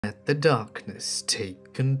Let the darkness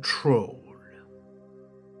take control.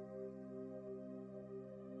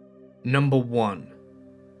 Number 1.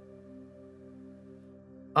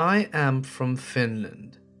 I am from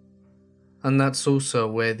Finland, and that's also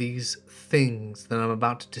where these things that I'm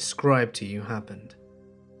about to describe to you happened.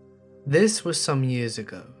 This was some years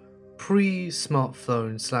ago,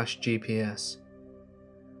 pre-smartphone/GPS.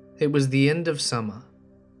 It was the end of summer,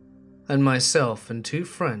 and myself and 2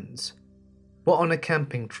 friends were on a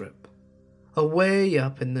camping trip away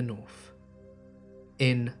up in the north,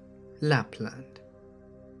 in Lapland.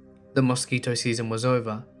 The mosquito season was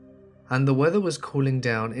over, and the weather was cooling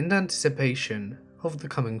down in anticipation of the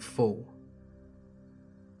coming fall.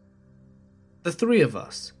 The 3 of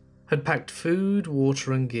us had packed food,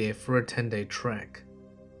 water and gear for a 10-day trek.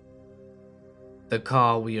 The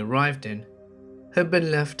car we arrived in had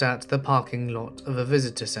been left at the parking lot of a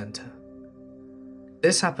visitor centre.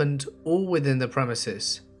 This happened all within the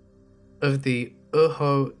premises of the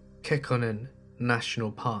Urho Kekkonen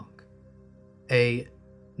National Park, a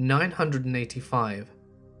 985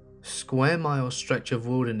 square mile stretch of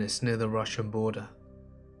wilderness near the Russian border.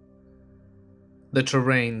 The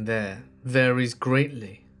terrain there varies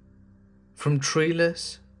greatly, from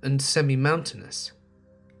treeless and semi-mountainous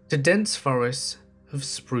to dense forests of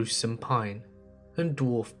spruce and pine and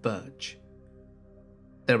dwarf birch.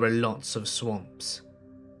 There are lots of swamps.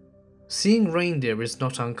 Seeing reindeer is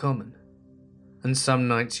not uncommon, and some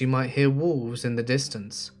nights you might hear wolves in the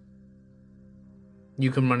distance.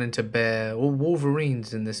 You can run into bear or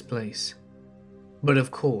wolverines in this place, but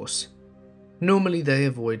of course, normally they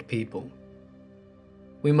avoid people.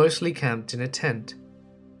 We mostly camped in a tent,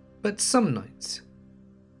 but some nights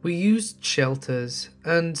we used shelters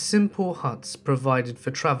and simple huts provided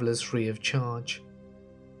for travellers free of charge.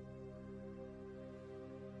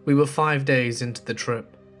 We were 5 days into the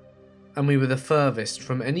trip, and we were the furthest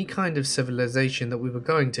from any kind of civilization that we were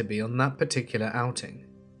going to be on that particular outing.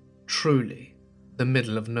 Truly, the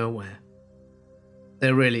middle of nowhere.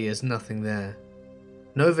 There really is nothing there.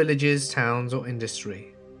 No villages, towns or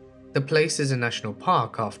industry. The place is a national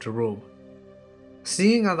park after all.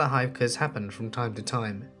 Seeing other hikers happened from time to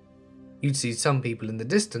time. You'd see some people in the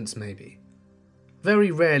distance maybe.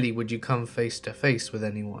 Very rarely would you come face to face with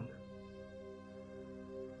anyone.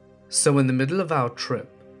 So in the middle of our trip,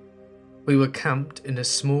 we were camped in a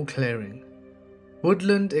small clearing,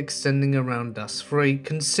 woodland extending around us for a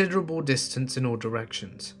considerable distance in all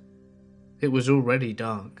directions. It was already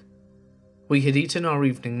dark. We had eaten our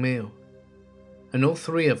evening meal, and all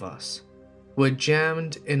 3 of us were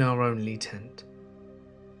jammed in our only tent.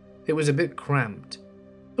 It was a bit cramped,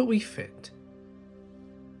 but we fit.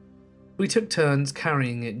 We took turns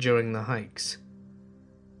carrying it during the hikes.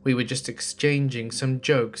 We were just exchanging some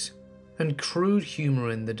jokes and crude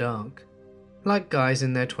humour in the dark, like guys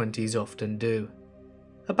in their 20s often do,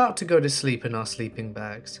 about to go to sleep in our sleeping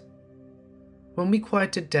bags. When we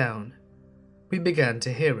quieted down, we began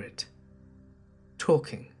to hear it,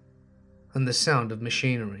 talking, and the sound of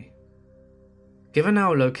machinery. Given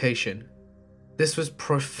our location, this was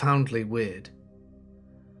profoundly weird.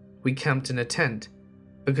 We camped in a tent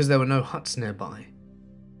because there were no huts nearby.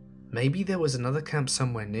 Maybe there was another camp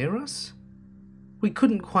somewhere near us? We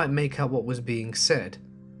couldn't quite make out what was being said,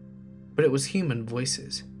 but it was human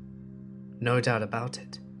voices. No doubt about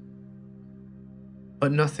it.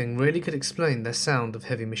 But nothing really could explain the sound of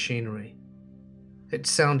heavy machinery. It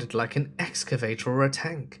sounded like an excavator or a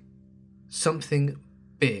tank. Something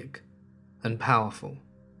big and powerful,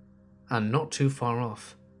 and not too far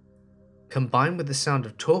off. Combined with the sound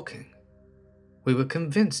of talking, we were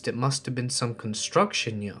convinced it must have been some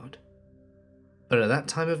construction yard. But at that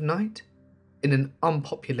time of night, in an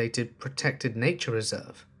unpopulated, protected nature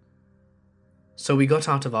reserve. So we got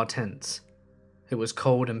out of our tents. It was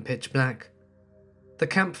cold and pitch black. The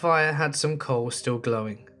campfire had some coal still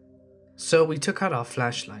glowing, so we took out our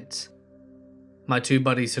flashlights. My 2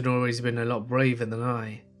 buddies had always been a lot braver than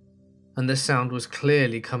I, and the sound was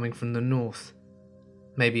clearly coming from the north,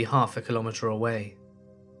 maybe half a kilometre away.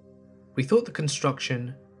 We thought the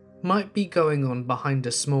construction might be going on behind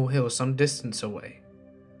a small hill some distance away.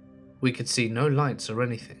 We could see no lights or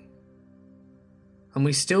anything, and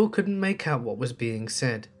we still couldn't make out what was being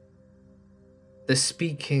said. The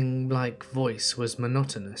speaking-like voice was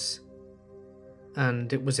monotonous,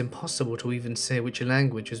 and it was impossible to even say which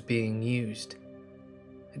language was being used.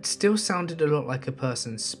 It still sounded a lot like a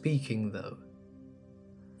person speaking though.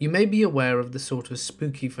 You may be aware of the sort of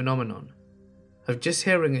spooky phenomenon of just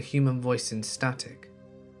hearing a human voice in static.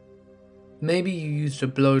 Maybe you used a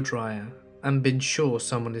blow dryer and been sure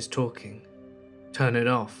someone is talking, turn it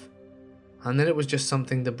off, and then it was just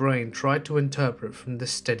something the brain tried to interpret from the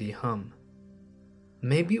steady hum.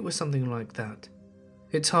 Maybe it was something like that.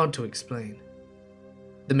 It's hard to explain.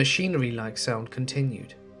 The machinery-like sound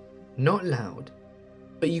continued. Not loud,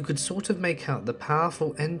 but you could sort of make out the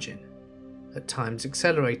powerful engine, at times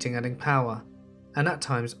accelerating, adding power, and at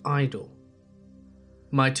times idle.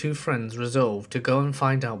 My two friends resolved to go and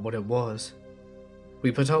find out what it was.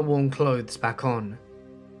 We put our warm clothes back on,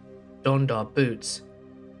 donned our boots,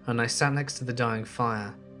 and I sat next to the dying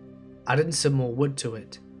fire, added some more wood to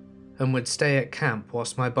it, and would stay at camp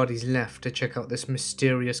whilst my buddies left to check out this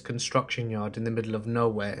mysterious construction yard in the middle of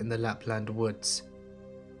nowhere in the Lapland woods.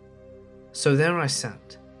 So there I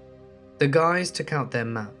sat. The guys took out their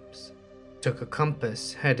maps, took a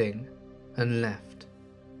compass, heading, and left.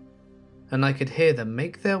 And I could hear them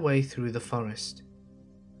make their way through the forest.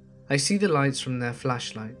 I see the lights from their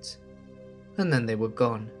flashlights, and then they were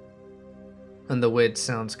gone. And the weird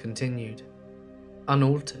sounds continued,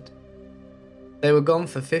 unaltered. They were gone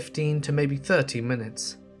for 15 to maybe 30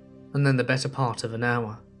 minutes, and then the better part of an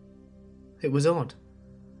hour. It was odd.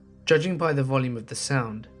 Judging by the volume of the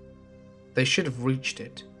sound, they should have reached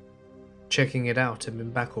it, checking it out and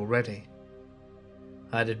been back already.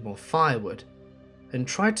 I added more firewood, and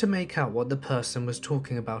tried to make out what the person was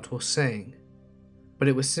talking about or saying, but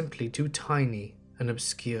it was simply too tiny and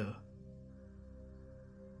obscure.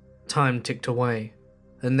 Time ticked away,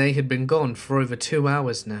 and they had been gone for over 2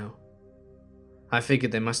 hours now. I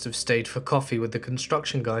figured they must have stayed for coffee with the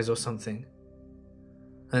construction guys or something.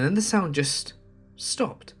 And then the sound just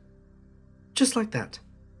stopped. Just like that.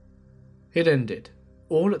 It ended,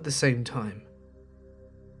 all at the same time.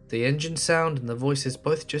 The engine sound and the voices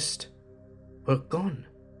both just were gone.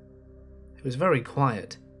 It was very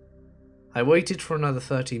quiet. I waited for another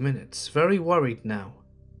 30 minutes, very worried now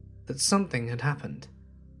that something had happened,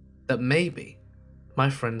 that maybe my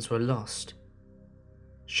friends were lost.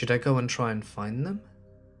 Should I go and try and find them?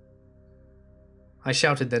 I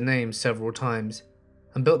shouted their names several times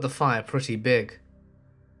and built the fire pretty big.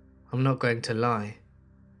 I'm not going to lie,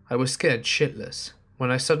 I was scared shitless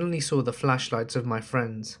when I suddenly saw the flashlights of my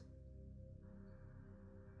friends.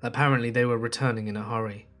 Apparently they were returning in a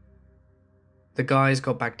hurry. The guys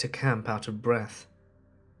got back to camp out of breath,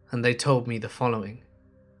 and they told me the following.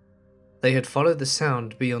 They had followed the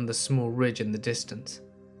sound beyond the small ridge in the distance.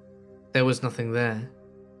 There was nothing there,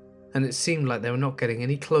 and it seemed like they were not getting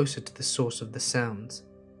any closer to the source of the sounds.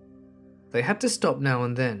 They had to stop now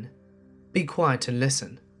and then, be quiet and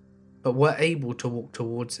listen, but were able to walk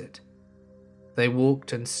towards it. They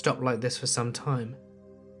walked and stopped like this for some time,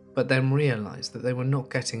 but then realized that they were not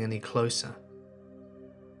getting any closer.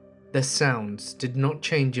 The sounds did not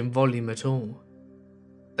change in volume at all.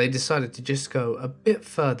 They decided to just go a bit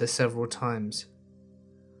further several times,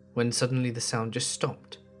 when suddenly the sound just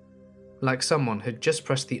stopped, like someone had just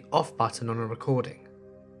pressed the off button on a recording.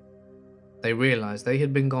 They realized they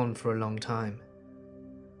had been gone for a long time.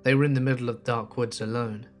 They were in the middle of dark woods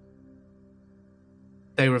alone.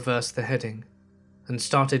 They reversed the heading and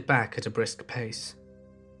started back at a brisk pace.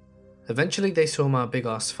 Eventually they saw my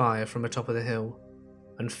big-ass fire from atop of the hill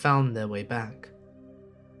and found their way back.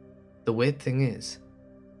 The weird thing is,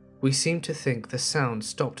 we seemed to think the sound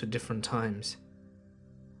stopped at different times.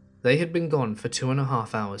 They had been gone for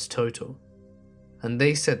 2.5 hours total, and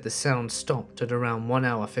they said the sound stopped at around 1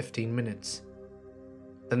 hour 15 minutes.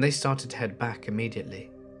 Then they started to head back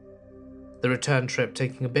immediately. The return trip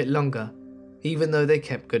taking a bit longer, even though they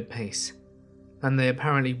kept good pace, and they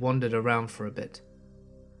apparently wandered around for a bit.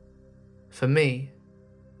 For me,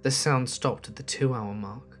 the sound stopped at the 2-hour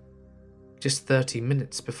mark, just 30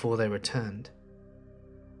 minutes before they returned.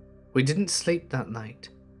 We didn't sleep that night.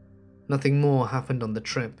 Nothing more happened on the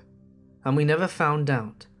trip, and we never found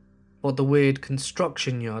out what the weird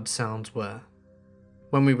construction yard sounds were.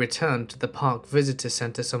 When we returned to the park visitor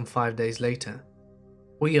centre some 5 days later,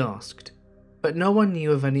 we asked, but no one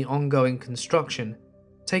knew of any ongoing construction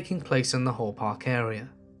taking place in the whole park area.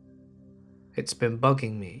 It's been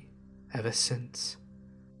bugging me ever since.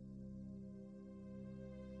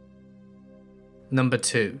 Number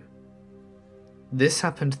 2. This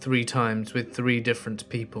happened 3 times with 3 different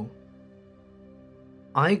people.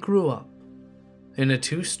 I grew up in a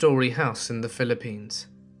 2-story house in the Philippines.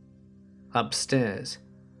 Upstairs,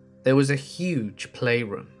 there was a huge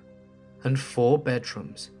playroom and 4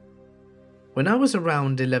 bedrooms. When I was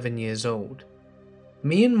around 11 years old,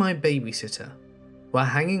 me and my babysitter were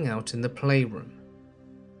hanging out in the playroom.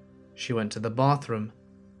 She went to the bathroom,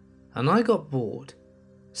 and I got bored,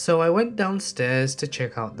 so I went downstairs to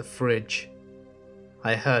check out the fridge.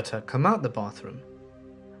 I heard her come out the bathroom,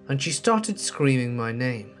 and she started screaming my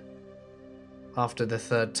name. After the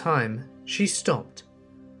 3rd time, She stopped.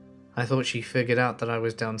 I thought she figured out that I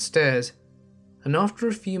was downstairs, and after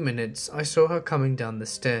a few minutes I saw her coming down the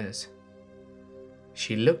stairs.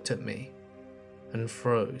 She looked at me and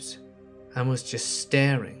froze and was just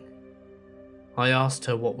staring. I asked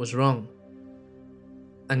her what was wrong,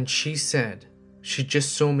 and she said she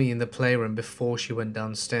just saw me in the playroom before she went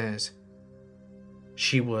downstairs.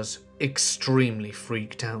 She was extremely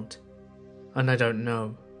freaked out, and I don't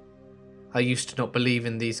know. I used to not believe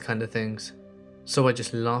in these kind of things, so I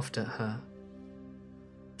just laughed at her.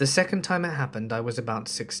 The second time it happened, I was about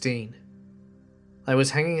 16. I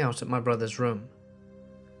was hanging out at my brother's room,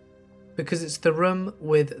 because it's the room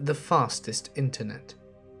with the fastest internet.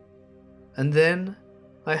 And then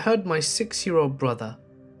I heard my 6-year-old brother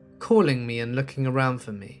calling me and looking around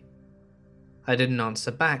for me. I didn't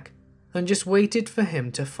answer back and just waited for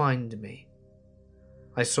him to find me.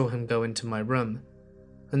 I saw him go into my room,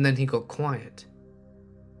 and then he got quiet.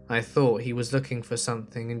 I thought he was looking for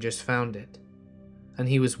something and just found it, and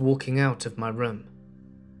he was walking out of my room.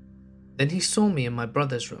 Then he saw me in my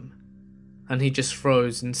brother's room, and he just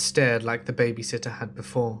froze and stared like the babysitter had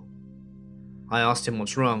before. I asked him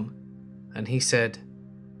what's wrong, and he said,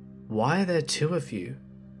 "Why are there 2 of you?"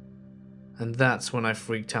 And that's when I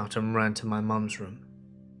freaked out and ran to my mum's room.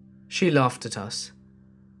 She laughed at us,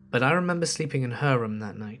 but I remember sleeping in her room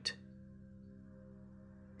that night.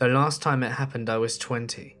 The last time it happened, I was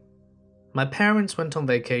 20. My parents went on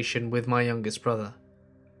vacation with my youngest brother,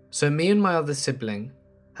 so me and my other sibling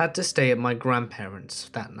had to stay at my grandparents'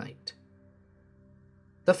 that night.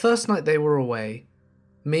 The first night they were away,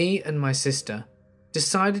 me and my sister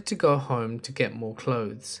decided to go home to get more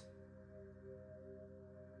clothes.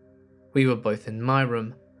 We were both in my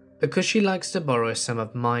room because she likes to borrow some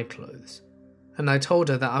of my clothes, and I told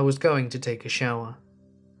her that I was going to take a shower.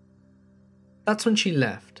 That's when she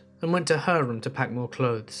left and went to her room to pack more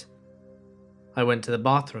clothes. I went to the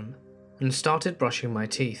bathroom and started brushing my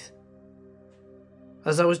teeth.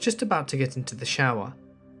 As I was just about to get into the shower,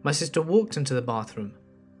 my sister walked into the bathroom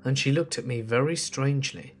and she looked at me very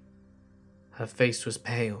strangely. Her face was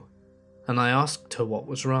pale, and I asked her what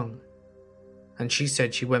was wrong, and she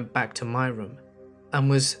said she went back to my room and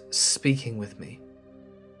was speaking with me.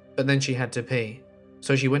 But then she had to pee,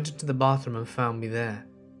 so she went into the bathroom and found me there.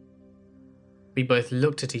 We both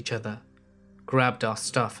looked at each other, grabbed our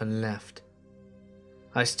stuff and left.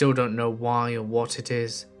 I still don't know why or what it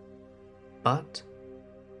is, but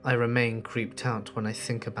I remain creeped out when I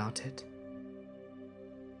think about it.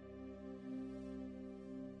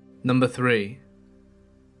 Number 3.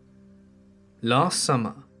 Last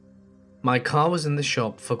summer, my car was in the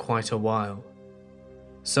shop for quite a while,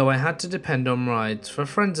 so I had to depend on rides for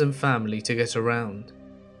friends and family to get around.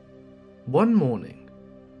 One morning,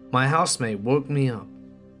 my housemate woke me up,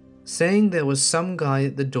 saying there was some guy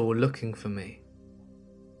at the door looking for me.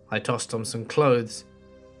 I tossed on some clothes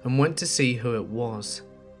and went to see who it was.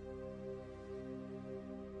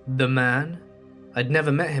 The man? I'd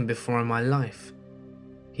never met him before in my life.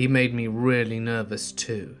 He made me really nervous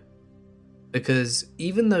too, because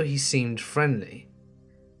even though he seemed friendly,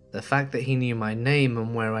 the fact that he knew my name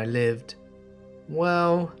and where I lived,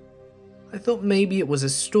 well, I thought maybe it was a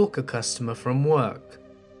stalker customer from work,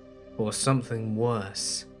 or something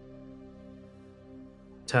worse.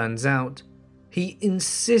 Turns out, he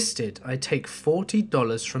insisted I take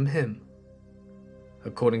 $40 from him.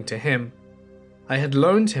 According to him, I had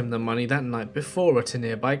loaned him the money that night before at a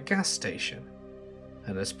nearby gas station,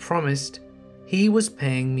 and as promised, he was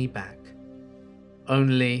paying me back.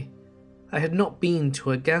 Only, I had not been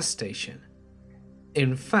to a gas station.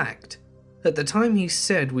 In fact, at the time he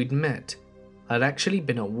said we'd met, I'd actually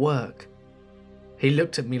been at work. He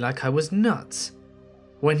looked at me like I was nuts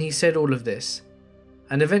when he said all of this,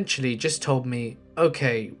 and eventually just told me,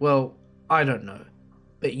 "Okay, well, I don't know,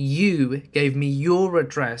 but you gave me your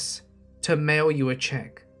address to mail you a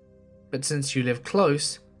check, but since you live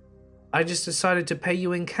close, I just decided to pay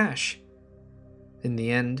you in cash." In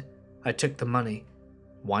the end, I took the money.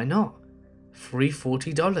 Why not? Free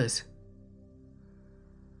 $40.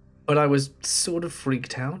 But I was sort of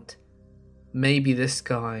freaked out. Maybe this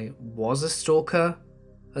guy was a stalker,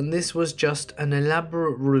 and this was just an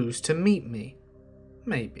elaborate ruse to meet me.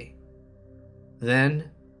 Maybe.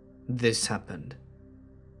 Then, this happened.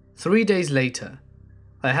 3 days later,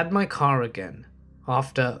 I had my car again,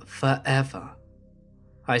 after forever.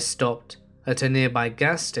 I stopped at a nearby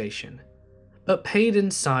gas station, but paid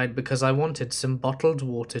inside because I wanted some bottled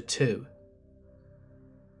water too.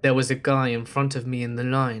 There was a guy in front of me in the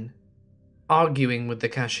line, arguing with the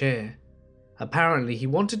cashier. Apparently he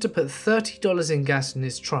wanted to put $30 in gas in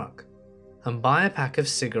his truck and buy a pack of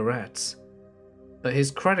cigarettes. but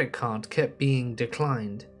his credit card kept being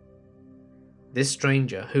declined. This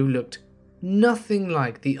stranger, who looked nothing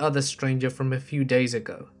like the other stranger from a few days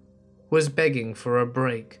ago, was begging for a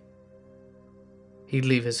break. He'd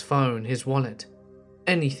leave his phone, his wallet,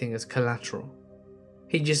 anything as collateral.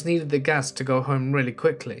 He just needed the gas to go home really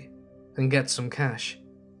quickly and get some cash,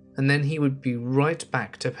 and then he would be right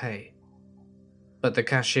back to pay. But the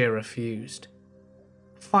cashier refused.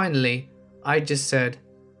 Finally, I just said,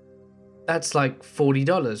 "That's like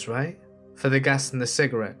 $40, right? For the gas and the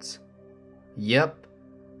cigarettes." Yep.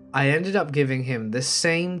 I ended up giving him the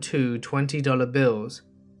same two $20 bills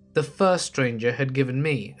the first stranger had given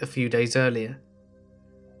me a few days earlier.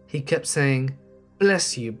 He kept saying,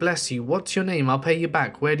 bless you, what's your name? I'll pay you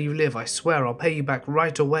back. Where do you live? I swear I'll pay you back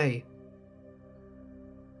right away."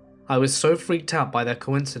 I was so freaked out by the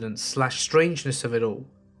coincidence / strangeness of it all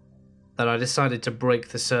that I decided to break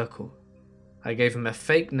the circle. I gave him a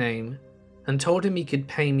fake name and told him he could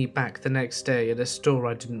pay me back the next day at a store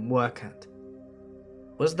I didn't work at.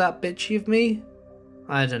 Was that bitchy of me?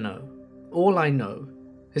 I don't know. All I know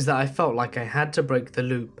is that I felt like I had to break the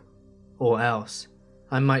loop, or else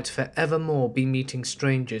I might forevermore be meeting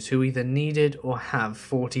strangers who either needed or have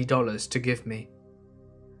 $40 to give me.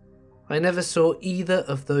 I never saw either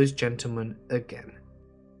of those gentlemen again.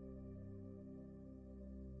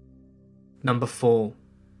 Number 4.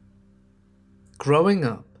 Growing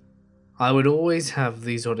up, I would always have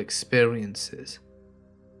these odd experiences.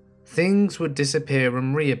 Things would disappear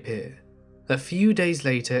and reappear a few days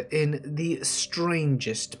later in the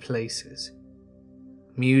strangest places.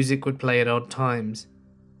 Music would play at odd times,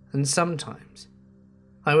 and sometimes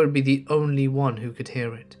I would be the only one who could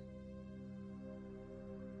hear it.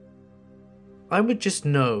 I would just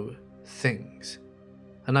know things,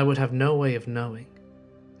 and I would have no way of knowing.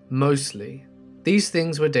 Mostly, these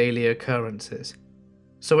things were daily occurrences,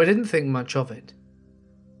 so I didn't think much of it.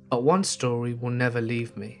 But one story will never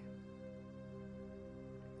leave me.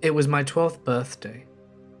 It was my 12th birthday,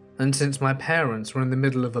 and since my parents were in the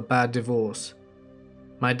middle of a bad divorce,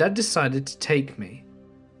 my dad decided to take me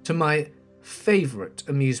to my favourite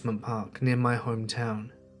amusement park near my hometown.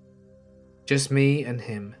 Just me and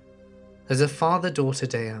him, as a father-daughter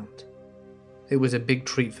day out. It was a big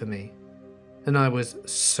treat for me, and I was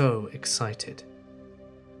so excited.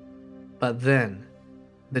 But then,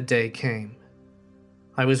 the day came.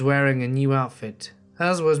 I was wearing a new outfit,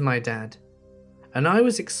 as was my dad, and I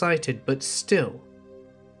was excited, but still,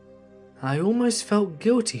 I almost felt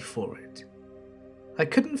guilty for it. I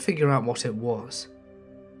couldn't figure out what it was.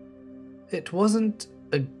 It wasn't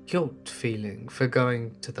a guilt feeling for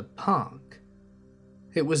going to the park.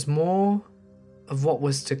 It was more of what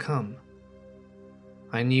was to come.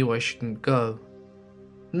 I knew I shouldn't go.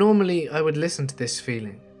 Normally, I would listen to this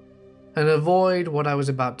feeling and avoid what I was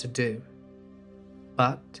about to do.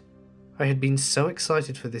 But I had been so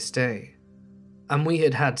excited for this day, and we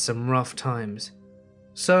had had some rough times,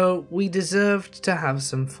 so we deserved to have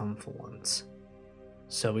some fun for once.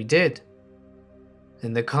 So we did.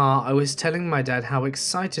 In the car, I was telling my dad how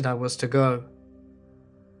excited I was to go,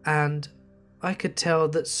 and I could tell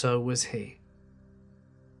that so was he.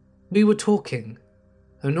 We were talking,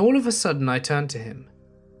 and all of a sudden I turned to him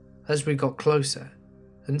as we got closer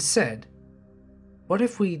and said, "What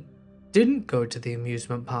if we didn't go to the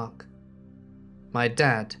amusement park?" My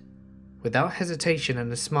dad, without hesitation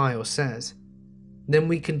and a smile, says, "Then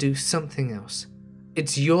we can do something else.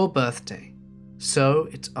 It's your birthday, so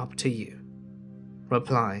it's up to you."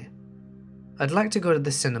 Reply, "I'd like to go to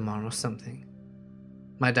the cinema or something."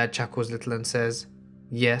 My dad chuckles a little and says,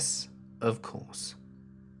 "Yes, of course."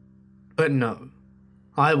 But no,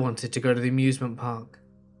 I wanted to go to the amusement park,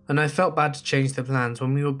 and I felt bad to change the plans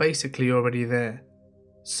when we were basically already there,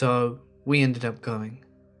 so we ended up going.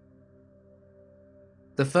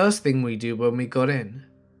 The first thing we did when we got in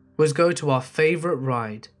was go to our favourite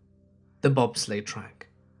ride, the bobsleigh track.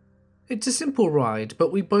 It's a simple ride,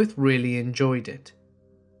 but we both really enjoyed it.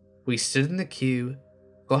 We stood in the queue,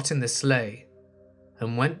 got in the sleigh,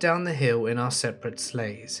 and went down the hill in our separate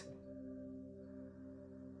sleighs.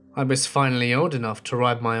 I was finally old enough to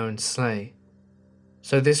ride my own sleigh,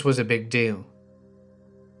 so this was a big deal.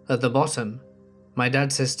 At the bottom, my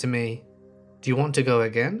dad says to me, "Do you want to go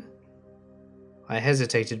again?" I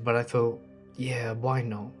hesitated, but I thought, yeah, why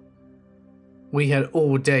not? We had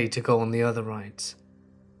all day to go on the other rides.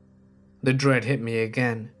 The dread hit me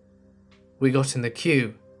again. We got in the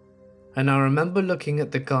queue, and I remember looking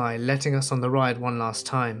at the guy letting us on the ride one last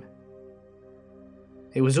time.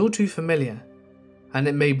 It was all too familiar, and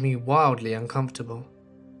it made me wildly uncomfortable.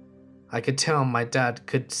 I could tell my dad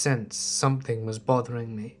could sense something was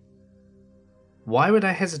bothering me. Why would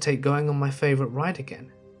I hesitate going on my favourite ride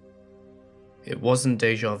again? It wasn't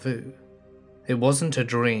déjà vu. It wasn't a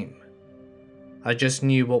dream. I just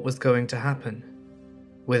knew what was going to happen,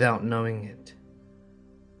 without knowing it.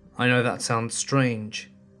 I know that sounds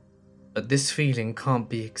strange, but this feeling can't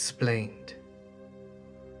be explained.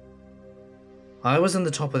 I was on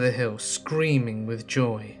the top of the hill, screaming with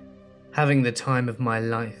joy, having the time of my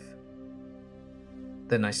life.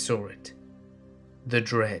 Then I saw it. The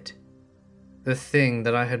dread. The thing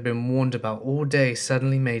that I had been warned about all day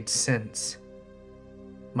suddenly made sense.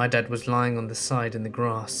 My dad was lying on the side in the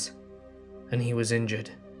grass, and he was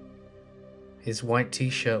injured. His white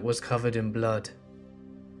t-shirt was covered in blood,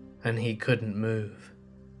 and he couldn't move.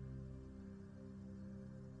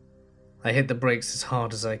 I hit the brakes as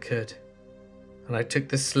hard as I could, and I took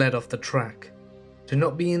the sled off the track to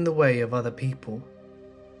not be in the way of other people,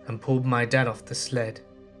 and pulled my dad off the sled,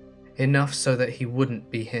 enough so that he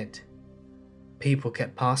wouldn't be hit. People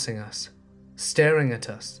kept passing us, staring at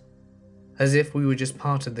us, as if we were just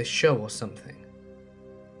part of the show or something.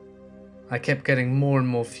 I kept getting more and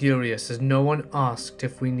more furious as no one asked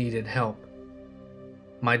if we needed help.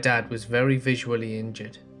 My dad was very visually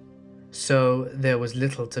injured, so there was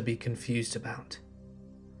little to be confused about.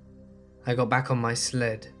 I got back on my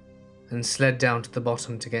sled and slid down to the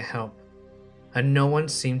bottom to get help, and no one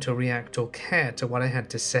seemed to react or care to what I had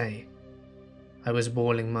to say. I was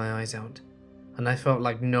bawling my eyes out, and I felt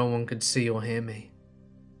like no one could see or hear me.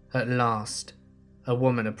 At last, a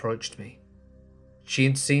woman approached me. She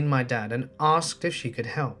had seen my dad and asked if she could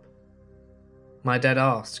help. My dad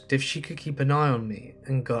asked if she could keep an eye on me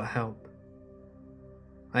and got help.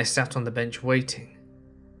 I sat on the bench waiting.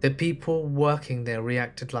 The people working there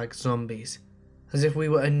reacted like zombies, as if we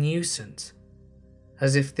were a nuisance,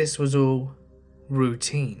 as if this was all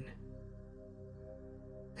routine.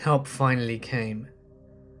 Help finally came,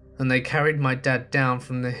 and they carried my dad down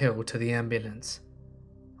from the hill to the ambulance.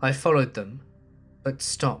 I followed them, but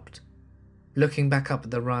stopped, looking back up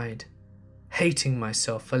at the ride, hating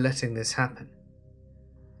myself for letting this happen.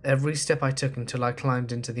 Every step I took until I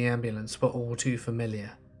climbed into the ambulance were all too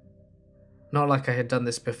familiar. Not like I had done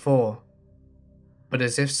this before, but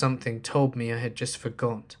as if something told me I had just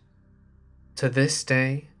forgot. To this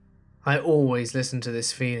day, I always listen to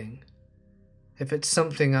this feeling. If it's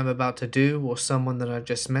something I'm about to do or someone that I've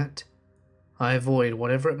just met, I avoid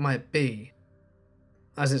whatever it might be,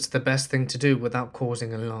 as it's the best thing to do without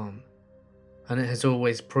causing alarm, and it has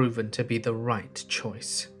always proven to be the right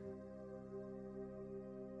choice.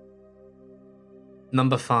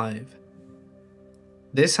 Number 5.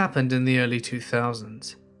 This happened in the early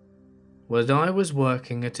 2000s, when I was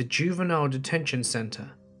working at a juvenile detention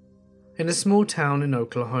center in a small town in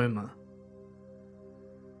Oklahoma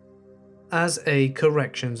as a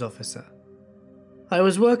corrections officer. I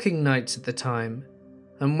was working nights at the time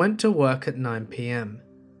and went to work at 9 p.m.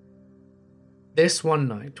 This one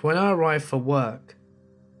night, when I arrived for work,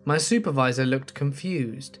 my supervisor looked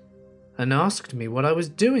confused and asked me what I was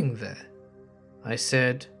doing there. I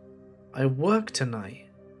said, "I work tonight."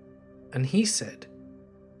 And he said,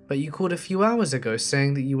 "But you called a few hours ago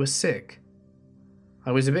saying that you were sick."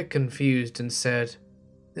 I was a bit confused and said,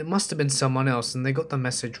 "It must have been someone else and they got the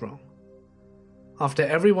message wrong." After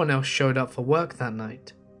everyone else showed up for work that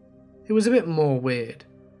night, it was a bit more weird,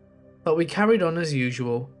 but we carried on as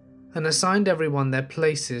usual and assigned everyone their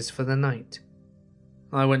places for the night.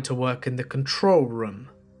 I went to work in the control room,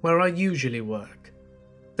 where I usually work.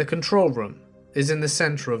 The control room is in the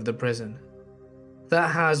center of the prison.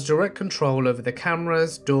 That has direct control over the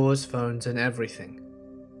cameras, doors, phones, and everything.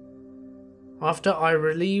 After I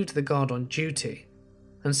relieved the guard on duty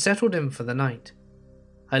and settled in for the night,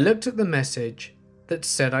 I looked at the message that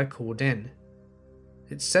said I called in.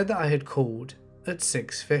 It said that I had called at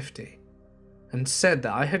 6:50 and said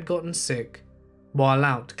that I had gotten sick while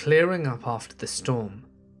out clearing up after the storm.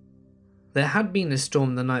 There had been a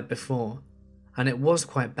storm the night before, and it was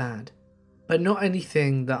quite bad, but not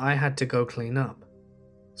anything that I had to go clean up,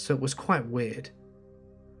 so it was quite weird.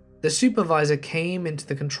 The supervisor came into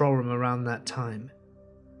the control room around that time.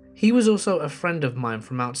 He was also a friend of mine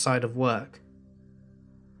from outside of work,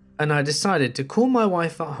 and I decided to call my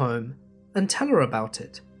wife at home and tell her about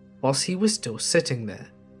it whilst he was still sitting there.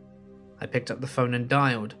 I picked up the phone and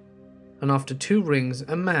dialed, and after 2 rings,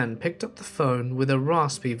 a man picked up the phone with a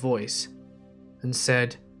raspy voice and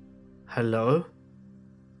said, "Hello?"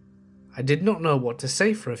 I did not know what to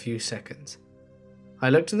say for a few seconds.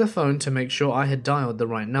 I looked at the phone to make sure I had dialed the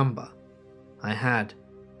right number. I had.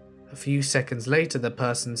 A few seconds later, the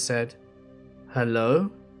person said,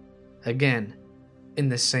 "Hello?" again, in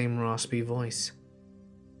the same raspy voice.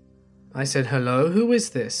 I said, "Hello, who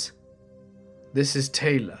is this?" "This is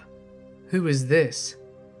Taylor." "Who is this?"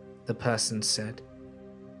 the person said.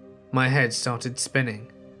 My head started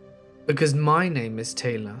spinning, because my name is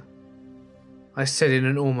Taylor. I said in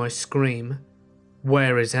an almost scream,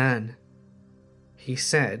 "Where is Anne?" He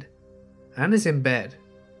said, "Anne is in bed.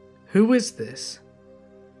 Who is this?"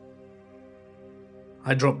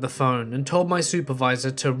 I dropped the phone and told my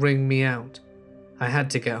supervisor to ring me out. I had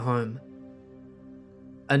to get home.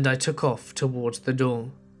 And I took off towards the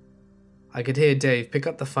door. I could hear Dave pick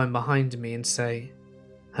up the phone behind me and say,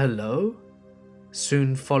 "Hello?"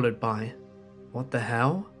 soon followed by, "What the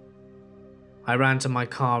hell?" I ran to my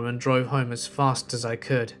car and drove home as fast as I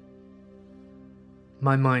could,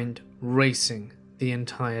 my mind racing the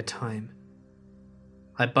entire time.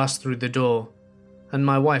 I bust through the door, and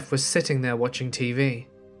my wife was sitting there watching TV,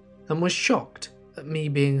 and was shocked at me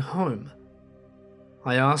being home.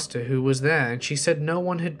 I asked her who was there, and she said no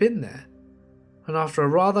one had been there, and after a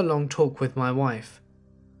rather long talk with my wife,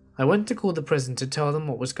 I went to call the prison to tell them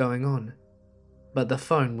what was going on, but the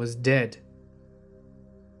phone was dead.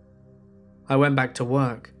 I went back to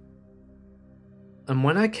work, and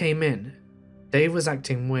when I came in, Dave was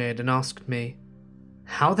acting weird and asked me,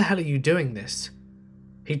 "How the hell are you doing this?"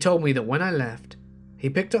 He told me that when I left, he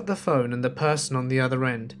picked up the phone and the person on the other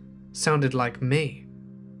end sounded like me.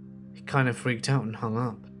 He kind of freaked out and hung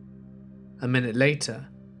up. A minute later,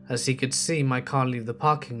 as he could see my car leave the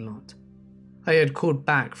parking lot, I had called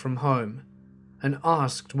back from home and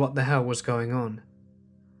asked what the hell was going on.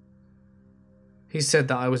 He said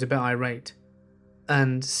that I was a bit irate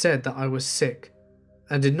and said that I was sick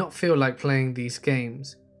and did not feel like playing these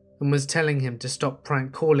games and was telling him to stop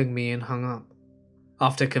prank calling me, and hung up.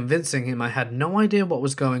 After convincing him I had no idea what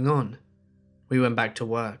was going on, we went back to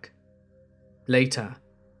work. Later,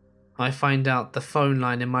 I find out the phone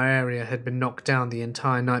line in my area had been knocked down the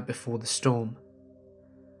entire night before the storm.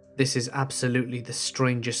 This is absolutely the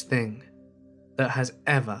strangest thing that has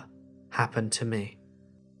ever happened to me.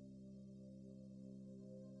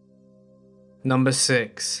 Number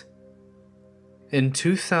 6. In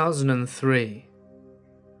 2003,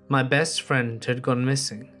 my best friend had gone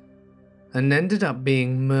missing and ended up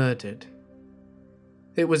being murdered.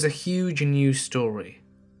 It was a huge news story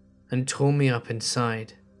and tore me up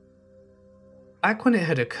inside. Back when it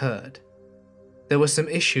had occurred, there were some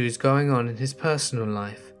issues going on in his personal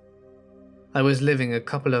life. I was living a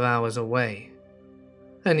couple of hours away.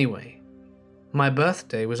 Anyway, my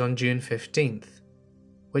birthday was on June 15th,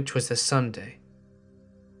 which was a Sunday.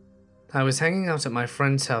 I was hanging out at my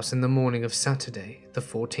friend's house in the morning of Saturday, the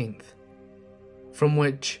 14th, from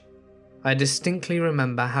which I distinctly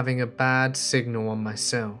remember having a bad signal on my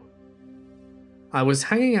cell. I was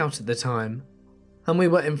hanging out at the time, and we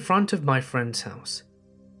were in front of my friend's house.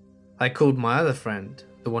 I called my other friend,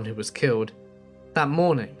 the one who was killed, that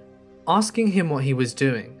morning, asking him what he was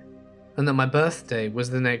doing, and that my birthday was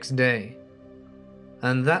the next day.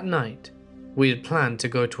 And that night, we had planned to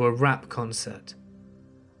go to a rap concert.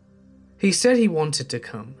 He said he wanted to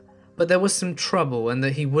come, but there was some trouble and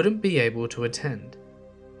that he wouldn't be able to attend.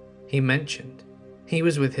 He mentioned he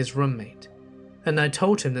was with his roommate, and I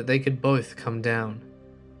told him that they could both come down.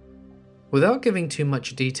 Without giving too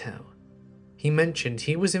much detail, he mentioned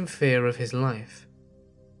he was in fear of his life,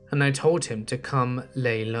 and I told him to come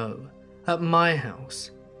lay low at my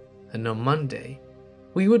house, and on Monday,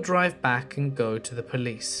 we would drive back and go to the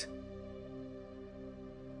police.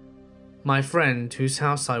 My friend, whose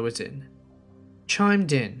house I was in,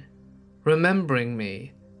 chimed in, remembering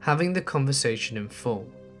me having the conversation in full.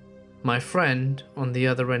 My friend, on the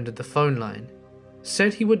other end of the phone line,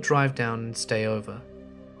 said he would drive down and stay over,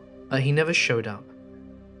 but he never showed up.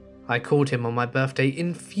 I called him on my birthday,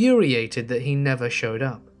 infuriated that he never showed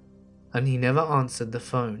up, and he never answered the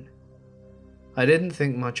phone. I didn't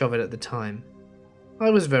think much of it at the time. I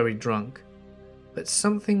was very drunk, but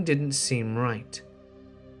something didn't seem right.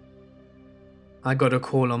 I got a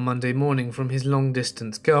call on Monday morning from his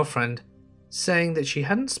long-distance girlfriend, saying that she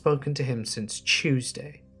hadn't spoken to him since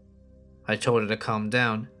Tuesday. I told her to calm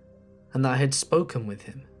down, and that I had spoken with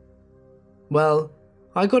him. Well,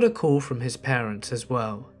 I got a call from his parents as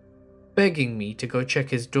well, begging me to go check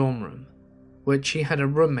his dorm room, which he had a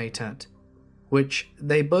roommate at, which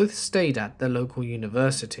they both stayed at the local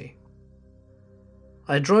university.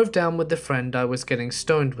 I drove down with the friend I was getting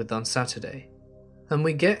stoned with on Saturday, and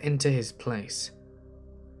we get into his place.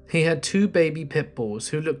 He had 2 baby pit bulls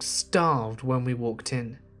who looked starved when we walked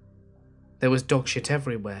in. There was dog shit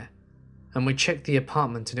everywhere, and we checked the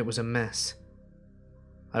apartment and it was a mess.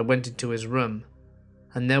 I went into his room,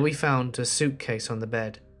 and there we found a suitcase on the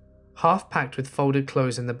bed, half packed with folded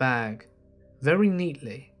clothes in the bag, very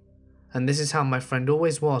neatly, and this is how my friend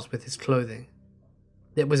always was with his clothing.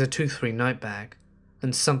 It was a 2-3 night bag,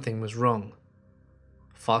 and something was wrong.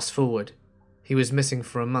 Fast forward, he was missing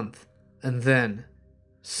for a month, and then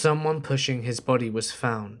someone pushing his body was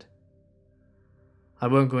found. I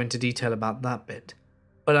won't go into detail about that bit,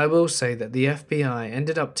 but I will say that the FBI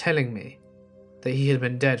ended up telling me that he had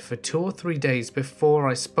been dead for 2 or 3 days before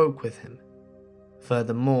I spoke with him.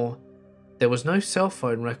 Furthermore, there was no cell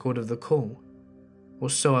phone record of the call, or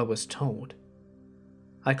so I was told.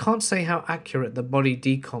 I can't say how accurate the body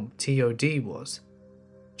decomp TOD was,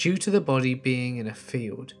 due to the body being in a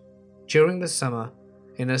field during the summer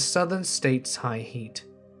in a southern state's high heat.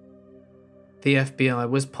 The FBI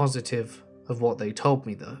was positive of what they told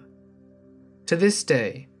me though. To this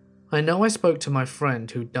day, I know I spoke to my friend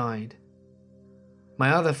who died.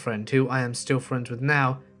 My other friend, who I am still friends with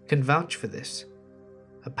now, can vouch for this.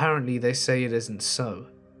 Apparently they say it isn't so,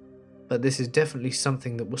 but this is definitely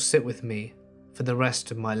something that will sit with me for the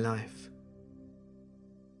rest of my life.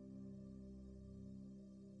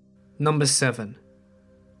 Number 7.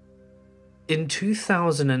 In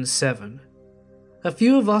 2007, a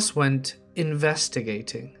few of us went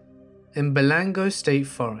investigating in Belango State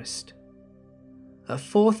Forest, a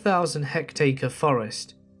 4,000 hectare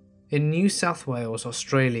forest in New South Wales,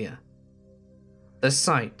 Australia, the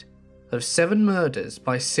site of 7 murders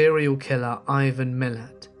by serial killer Ivan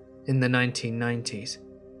Milat in the 1990s.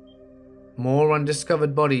 More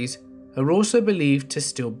undiscovered bodies are also believed to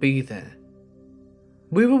still be there.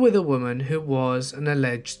 We were with a woman who was an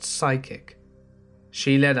alleged psychic.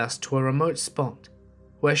 She led us to a remote spot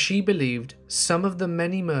where she believed some of the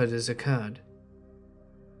many murders occurred.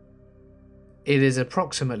 It is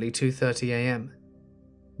approximately 2:30 AM.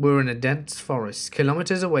 We're in a dense forest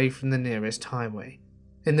kilometers away from the nearest highway,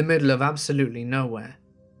 in the middle of absolutely nowhere,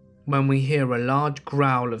 when we hear a large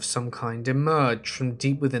growl of some kind emerge from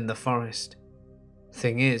deep within the forest.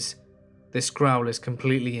 Thing is, this growl is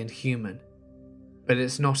completely inhuman, but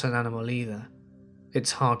it's not an animal either.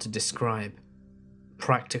 It's hard to describe.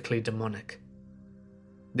 Practically demonic.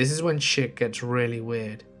 This is when shit gets really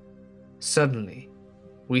weird. Suddenly,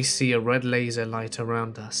 we see a red laser light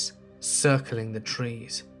around us, circling the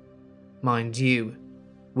trees. Mind you,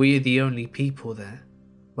 we are the only people there.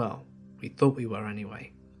 Well, we thought we were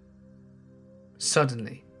anyway.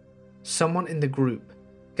 Suddenly, someone in the group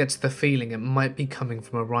gets the feeling it might be coming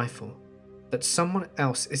from a rifle, that someone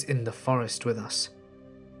else is in the forest with us,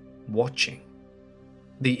 watching.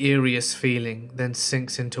 The eeriest feeling then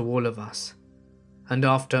sinks into all of us, and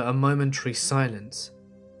after a momentary silence,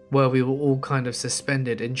 where we were all kind of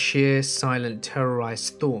suspended in sheer, silent,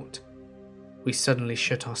 terrorized thought, we suddenly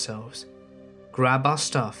shit ourselves, grab our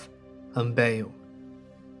stuff, and bail.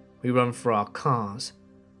 We run for our cars,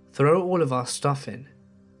 throw all of our stuff in,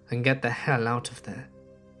 and get the hell out of there.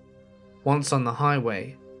 Once on the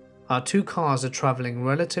highway, our 2 cars are travelling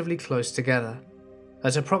relatively close together,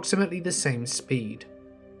 at approximately the same speed.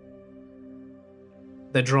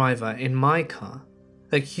 The driver in my car,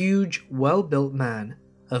 a huge, well-built man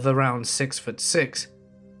of around 6'6",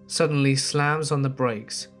 suddenly slams on the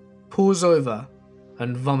brakes, pulls over,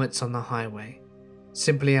 and vomits on the highway,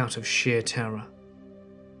 simply out of sheer terror.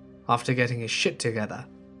 After getting his shit together,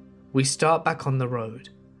 we start back on the road.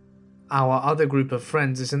 Our other group of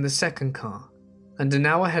friends is in the second car, and are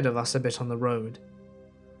now ahead of us a bit on the road.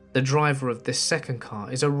 The driver of this second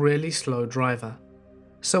car is a really slow driver,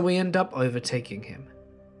 so we end up overtaking him.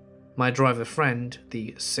 My driver friend,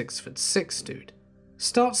 the 6'6" dude,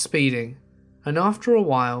 starts speeding, and after a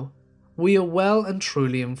while, we are well and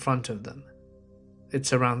truly in front of them.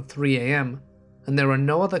 It's around 3 AM, and there are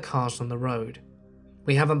no other cars on the road.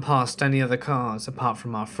 We haven't passed any other cars apart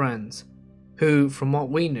from our friends, who, from what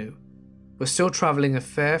we knew, were still travelling a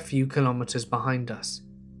fair few kilometers behind us.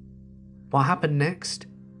 What happened next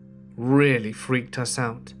really freaked us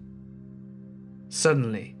out.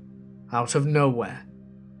 Suddenly, out of nowhere,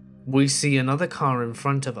 we see another car in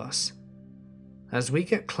front of us. As we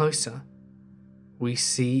get closer, we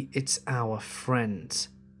see it's our friends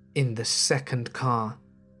in the second car,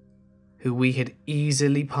 who we had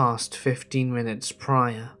easily passed 15 minutes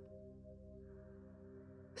prior.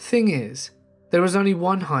 Thing is, there was only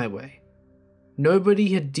one highway.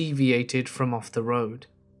 Nobody had deviated from off the road,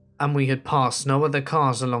 and we had passed no other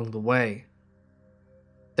cars along the way.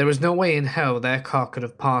 There was no way in hell their car could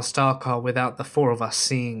have passed our car without the 4 of us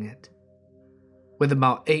seeing it. With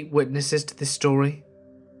about 8 witnesses to this story,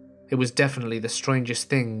 it was definitely the strangest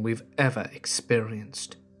thing we've ever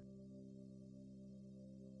experienced.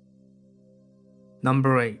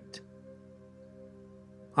 Number 8.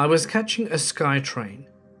 I was catching a SkyTrain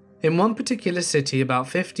in one particular city about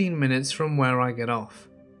 15 minutes from where I get off.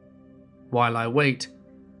 While I wait,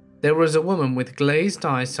 there was a woman with glazed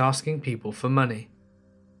eyes asking people for money.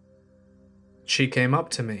 She came up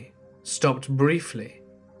to me, stopped briefly,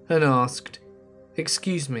 and asked,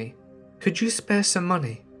 "Excuse me, could you spare some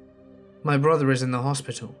money? My brother is in the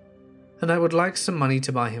hospital, and I would like some money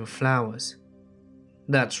to buy him flowers."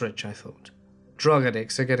 That's rich, I thought. Drug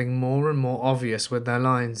addicts are getting more and more obvious with their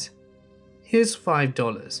lines. "Here's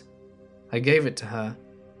 $5. I gave it to her,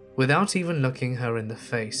 without even looking her in the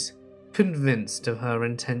face, convinced of her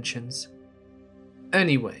intentions.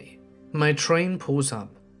 Anyway, my train pulls up,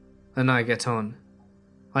 and I get on.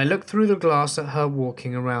 I look through the glass at her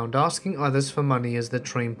walking around, asking others for money as the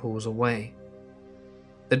train pulls away.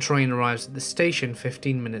 The train arrives at the station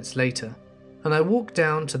 15 minutes later, and I walk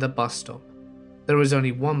down to the bus stop. There is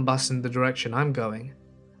only one bus in the direction I'm going,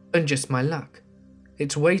 and just my luck,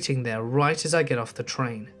 it's waiting there right as I get off the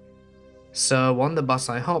train. So on the bus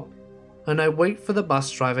I hop, and I wait for the bus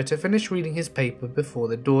driver to finish reading his paper before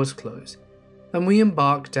the doors close, and we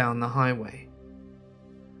embark down the highway.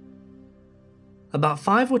 About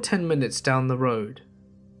 5 or 10 minutes down the road,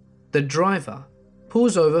 the driver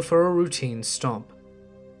pulls over for a routine stop.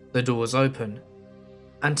 The doors open,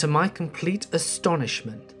 and to my complete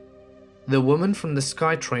astonishment, the woman from the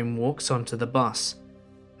SkyTrain walks onto the bus,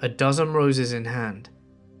 a dozen roses in hand.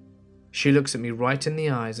 She looks at me right in the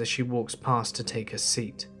eyes as she walks past to take a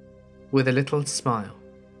seat, with a little smile.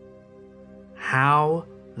 How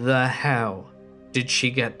the hell did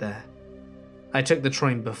she get there? I took the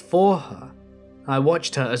train before her. I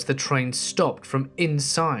watched her as the train stopped from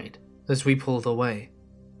inside as we pulled away.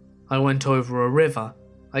 I went over a river.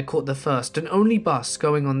 I caught the first and only bus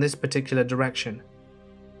going on this particular direction.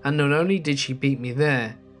 And not only did she beat me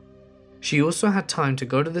there, she also had time to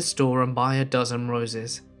go to the store and buy a dozen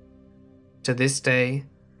roses. To this day,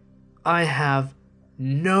 I have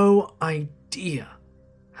no idea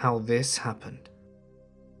how this happened.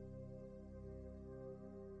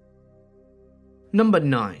 Number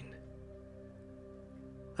 9.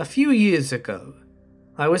 A few years ago,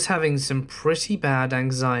 I was having some pretty bad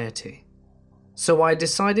anxiety, so I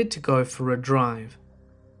decided to go for a drive.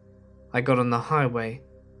 I got on the highway,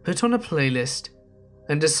 put on a playlist,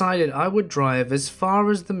 and decided I would drive as far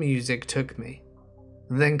as the music took me,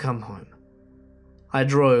 then come home. I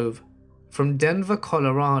drove from Denver,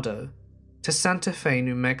 Colorado to Santa Fe,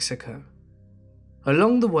 New Mexico.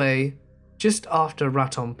 Along the way, just after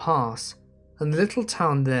Raton Pass and the little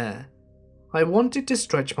town there, I wanted to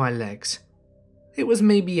stretch my legs. It was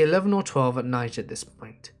maybe 11 or 12 at night at this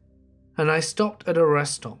point, and I stopped at a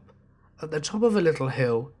rest stop at the top of a little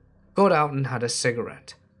hill, got out and had a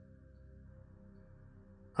cigarette.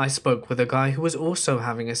 I spoke with a guy who was also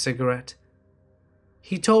having a cigarette.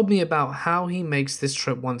 He told me about how he makes this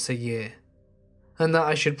trip once a year, and that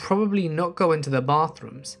I should probably not go into the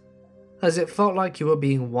bathrooms, as it felt like you were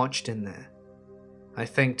being watched in there. I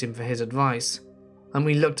thanked him for his advice, and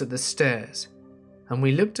we looked at the stairs, and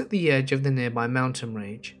we looked at the edge of the nearby mountain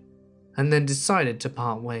range, and then decided to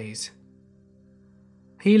part ways.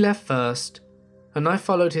 He left first, and I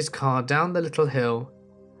followed his car down the little hill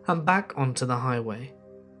and back onto the highway.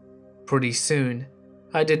 Pretty soon,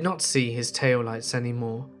 I did not see his taillights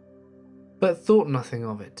anymore, but thought nothing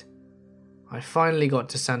of it. I finally got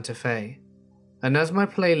to Santa Fe, and as my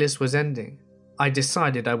playlist was ending, I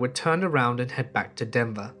decided I would turn around and head back to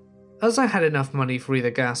Denver. As I had enough money for either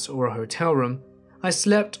gas or a hotel room, I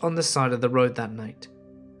slept on the side of the road that night,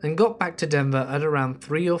 and got back to Denver at around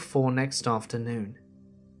 3 or 4 next afternoon.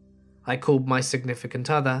 I called my significant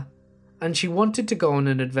other, and she wanted to go on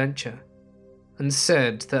an adventure, and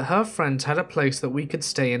said that her friends had a place that we could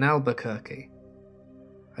stay in Albuquerque.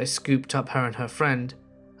 I scooped up her and her friend,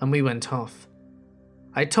 and we went off.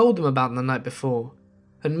 I told them about the night before,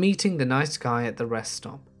 and meeting the nice guy at the rest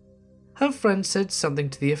stop. Her friend said something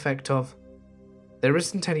to the effect of, "There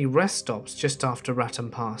isn't any rest stops just after Raton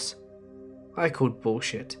Pass." I called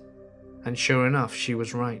bullshit, and sure enough she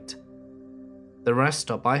was right. The rest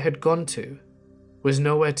stop I had gone to was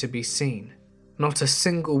nowhere to be seen, not a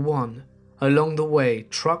single one along the way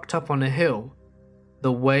trucked up on a hill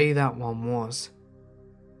the way that one was.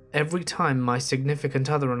 Every time my significant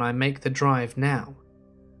other and I make the drive now,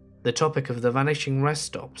 the topic of the vanishing rest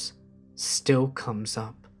stops still comes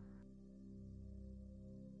up.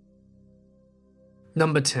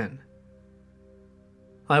 Number 10.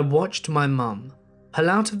 I watched my mum pull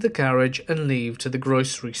out of the garage and leave to the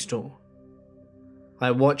grocery store. I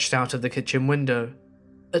watched out of the kitchen window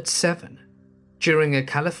at 7 during a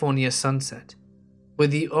California sunset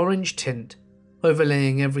with the orange tint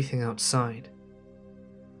overlaying everything outside.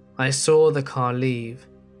 I saw the car leave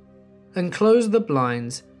and closed the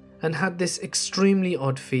blinds and had this extremely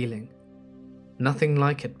odd feeling. nothing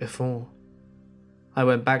like it before. I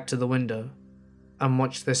went back to the window and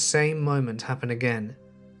watched the same moment happen again,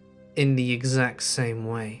 in the exact same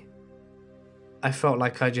way. I felt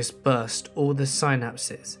like I just burst all the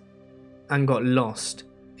synapses and got lost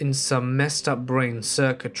in some messed up brain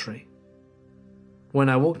circuitry. When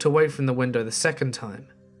I walked away from the window the second time,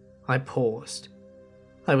 I paused.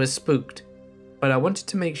 I was spooked, but I wanted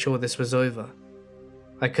to make sure this was over.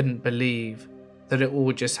 I couldn't believe that it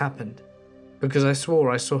all just happened, because I swore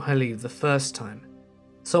I saw her leave the first time.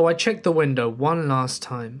 So I checked the window one last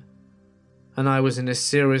time, and I was in a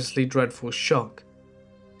seriously dreadful shock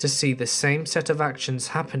to see the same set of actions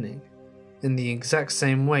happening in the exact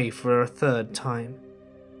same way for a third time.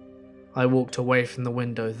 I walked away from the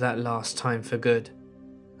window that last time for good,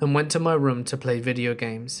 and went to my room to play video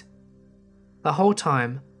games. The whole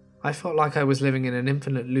time, I felt like I was living in an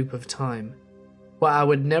infinite loop of time, where I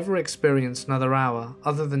would never experience another hour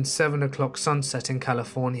other than 7 o'clock sunset in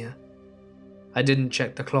California. I didn't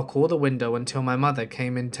check the clock or the window until my mother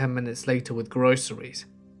came in 10 minutes later with groceries.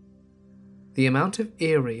 The amount of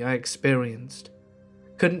eerie I experienced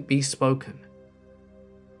couldn't be spoken.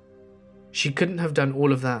 She couldn't have done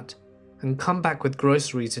all of that and come back with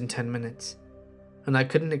groceries in 10 minutes, and I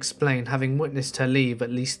couldn't explain having witnessed her leave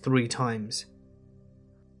at least 3 times.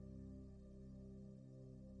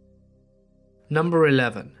 Number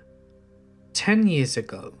 11. 10 years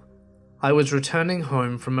ago, I was returning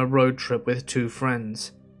home from a road trip with 2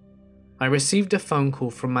 friends. I received a phone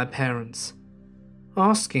call from my parents,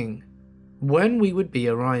 asking when we would be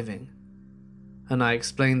arriving, and I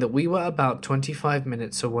explained that we were about 25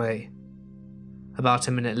 minutes away. About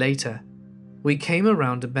a minute later, we came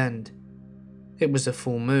around a bend. It was a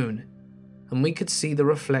full moon, and we could see the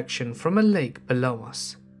reflection from a lake below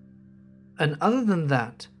us. And other than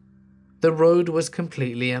that, the road was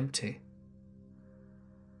completely empty.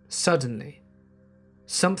 Suddenly,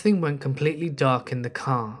 something went completely dark in the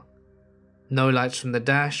car. No lights from the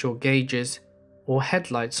dash or gauges or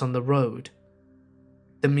headlights on the road.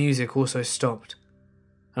 The music also stopped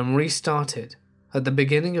and restarted at the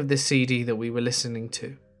beginning of the CD that we were listening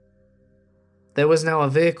to. There was now a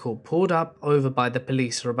vehicle pulled up over by the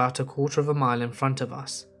police about a quarter of a mile in front of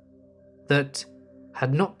us that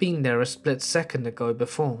had not been there a split second ago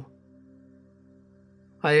before.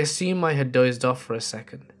 I assume I had dozed off for a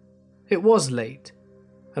second. It was late,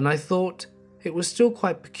 and I thought it was still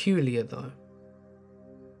quite peculiar though.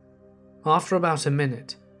 After about a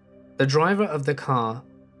minute, the driver of the car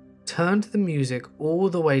turned the music all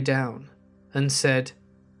the way down and said,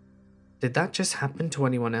 "Did that just happen to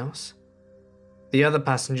anyone else?" The other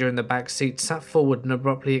passenger in the back seat sat forward and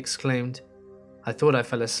abruptly exclaimed, "I thought I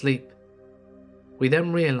fell asleep." We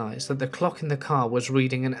then realized that the clock in the car was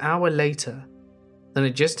reading an hour later than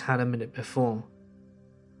it just had a minute before.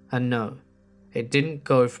 And no, it didn't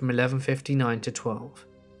go from 11:59 to 12.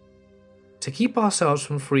 To keep ourselves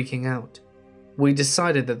from freaking out, we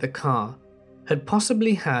decided that the car had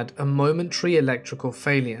possibly had a momentary electrical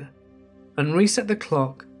failure and reset the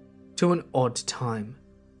clock to an odd time.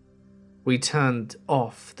 We turned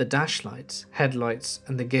off the dash lights, headlights,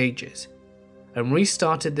 and the gauges and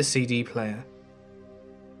restarted the CD player.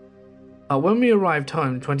 But when we arrived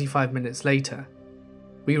home 25 minutes later,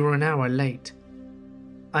 we were an hour late.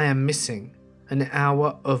 I am missing an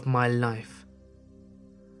hour of my life.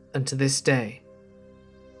 And to this day,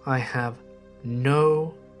 I have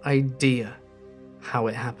no idea how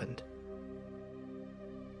it happened.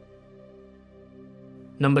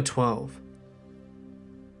 Number 12.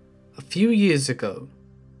 A few years ago,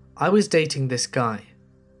 I was dating this guy,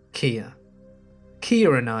 Kia.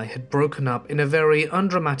 Kia and I had broken up in a very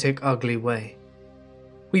undramatic, ugly way.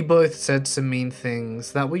 We both said some mean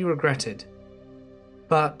things that we regretted,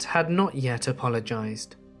 but had not yet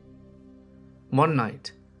apologized. One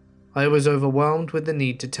night, I was overwhelmed with the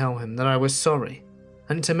need to tell him that I was sorry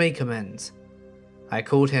and to make amends. I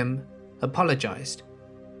called him, apologized,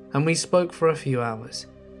 and we spoke for a few hours,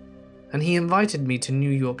 and he invited me to New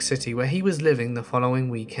York City where he was living the following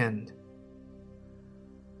weekend.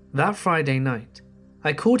 That Friday night,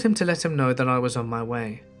 I called him to let him know that I was on my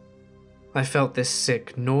way. I felt this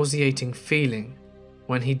sick, nauseating feeling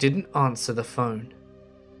when he didn't answer the phone.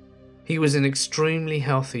 He was an extremely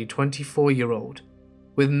healthy 24-year-old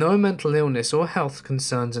with no mental illness or health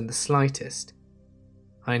concerns in the slightest.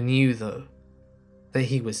 I knew, though, that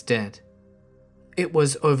he was dead. It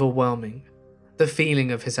was overwhelming, the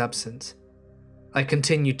feeling of his absence. I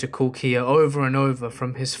continued to call Kia over and over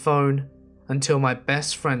from his phone until my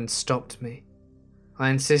best friend stopped me. I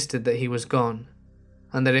insisted that he was gone,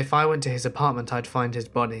 and that if I went to his apartment I'd find his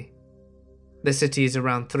body. The city is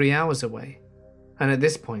around 3 hours away, and at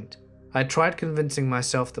this point, I tried convincing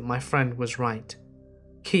myself that my friend was right.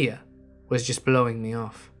 Kia was just blowing me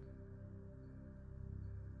off.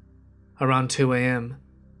 Around 2 a.m,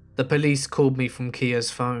 the police called me from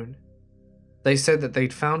Kia's phone. They said that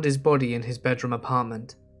they'd found his body in his bedroom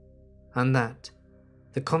apartment, and that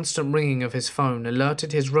the constant ringing of his phone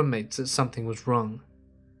alerted his roommates that something was wrong.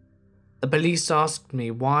 The police asked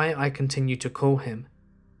me why I continued to call him,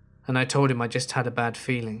 and I told him I just had a bad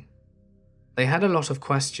feeling. They had a lot of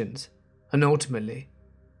questions, and ultimately,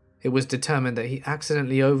 it was determined that he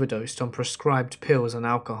accidentally overdosed on prescribed pills and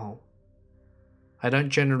alcohol. I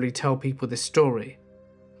don't generally tell people this story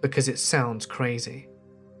because it sounds crazy,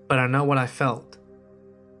 but I know what I felt,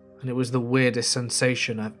 and it was the weirdest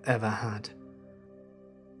sensation I've ever had.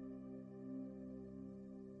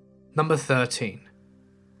 Number 13.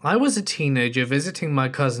 I was a teenager visiting my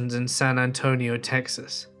cousins in San Antonio,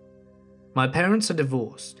 Texas. My parents are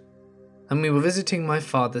divorced, and we were visiting my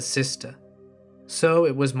father's sister. So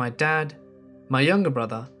it was my dad, my younger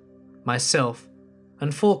brother, myself,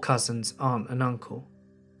 and 4 cousins, aunt and uncle.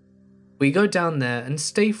 We go down there and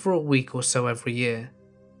stay for a week or so every year,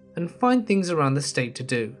 and find things around the state to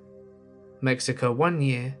do. Mexico one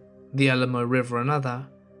year, the Alamo River another,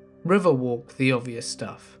 Riverwalk the obvious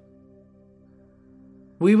stuff.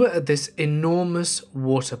 We were at this enormous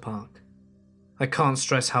water park. I can't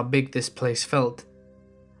stress how big this place felt,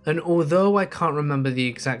 and although I can't remember the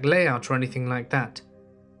exact layout or anything like that,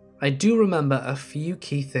 I do remember a few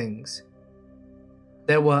key things.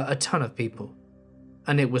 There were a ton of people,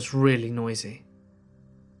 and it was really noisy.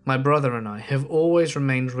 My brother and I have always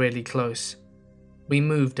remained really close. We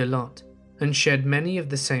moved a lot, and shared many of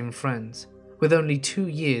the same friends, with only 2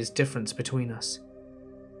 years difference between us.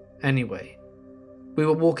 Anyway, we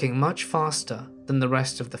were walking much faster than the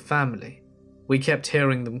rest of the family. We kept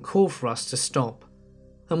hearing them call for us to stop,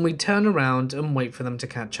 and we'd turn around and wait for them to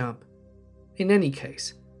catch up. In any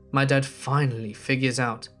case, my dad finally figures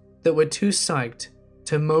out that we're too psyched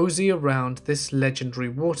to mosey around this legendary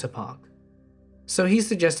water park. So he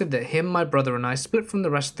suggested that him, my brother and I split from the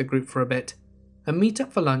rest of the group for a bit, and meet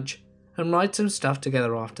up for lunch and write some stuff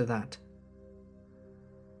together after that.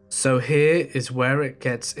 So here is where it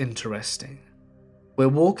gets interesting. We're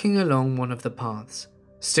walking along one of the paths,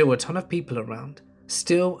 still a ton of people around,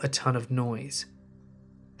 still a ton of noise.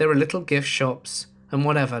 There are little gift shops and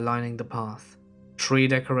whatever lining the path, tree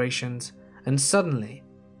decorations, and suddenly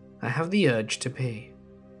I have the urge to pee.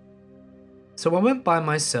 So I went by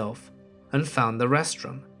myself and found the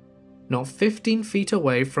restroom, not 15 feet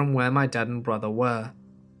away from where my dad and brother were.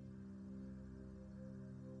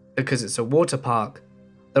 Because it's a water park,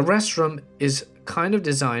 the restroom is kind of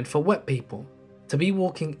designed for wet people to be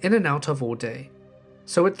walking in and out of all day,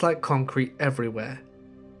 so it's like concrete everywhere.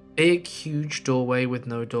 Big, huge doorway with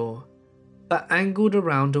no door, but angled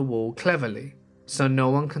around a wall cleverly so no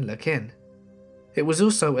one can look in. It was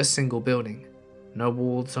also a single building, no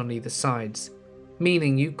walls on either sides,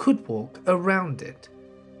 meaning you could walk around it.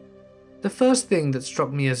 The first thing that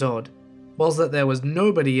struck me as odd was that there was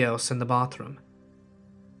nobody else in the bathroom.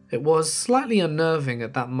 It was slightly unnerving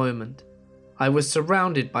at that moment. I was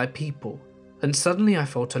surrounded by people, and suddenly I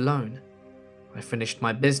felt alone. I finished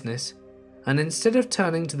my business, and instead of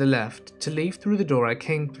turning to the left to leave through the door I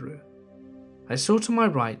came through, I saw to my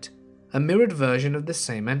right a mirrored version of the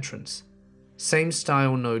same entrance. Same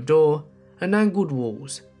style, no door, and angled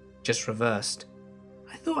walls, just reversed.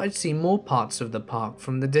 I thought I'd see more parts of the park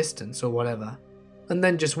from the distance or whatever, and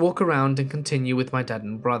then just walk around and continue with my dad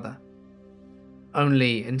and brother.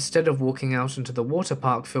 Only, instead of walking out into the water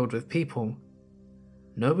park filled with people,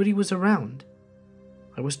 nobody was around.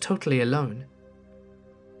 I was totally alone.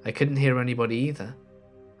 I couldn't hear anybody either,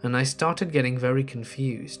 and I started getting very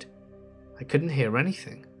confused. I couldn't hear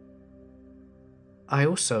anything. I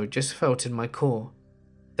also just felt in my core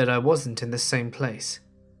that I wasn't in the same place,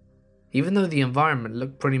 even though the environment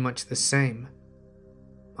looked pretty much the same.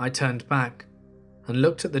 I turned back and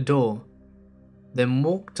looked at the door, then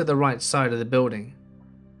walked to the right side of the building,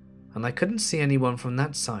 and I couldn't see anyone from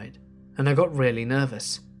that side, and I got really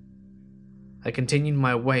nervous. I continued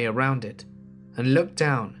my way around it and looked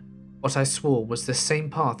down. What I swore was the same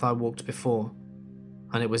path I walked before,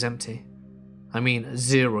 and it was empty. I mean,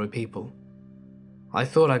 0 people. I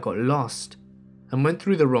thought I got lost and went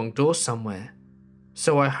through the wrong door somewhere,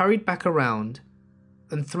 so I hurried back around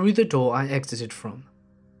and through the door I exited from,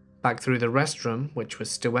 back through the restroom, which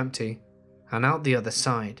was still empty, and out the other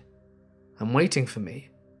side. And waiting for me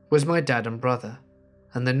was my dad and brother,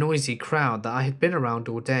 and the noisy crowd that I had been around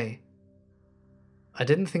all day. I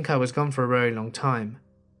didn't think I was gone for a very long time,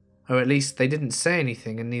 or at least they didn't say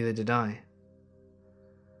anything and neither did I.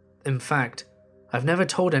 In fact, I've never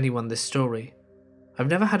told anyone this story. I've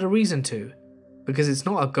never had a reason to, because it's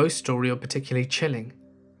not a ghost story or particularly chilling.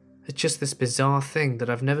 It's just this bizarre thing that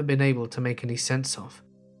I've never been able to make any sense of.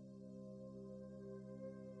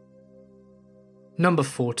 Number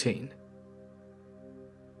 14.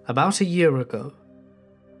 About a year ago,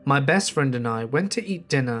 my best friend and I went to eat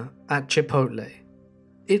dinner at Chipotle.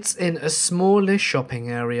 It's in a smallish shopping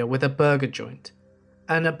area with a burger joint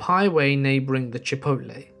and a pieway neighbouring the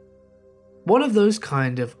Chipotle. One of those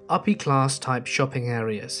kind of uppy class type shopping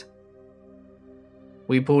areas.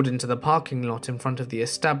 We pulled into the parking lot in front of the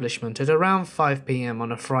establishment at around 5 PM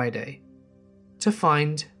on a Friday, to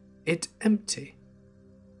find it empty.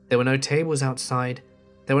 There were no tables outside,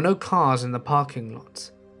 there were no cars in the parking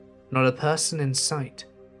lots, not a person in sight,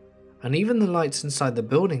 and even the lights inside the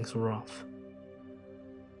buildings were off.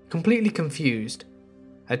 Completely confused,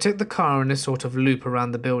 I took the car in a sort of loop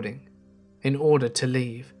around the building, in order to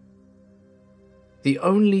leave. The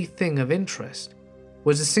only thing of interest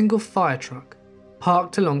was a single fire truck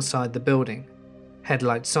parked alongside the building,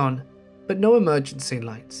 headlights on, but no emergency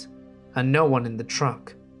lights, and no one in the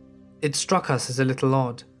truck. It struck us as a little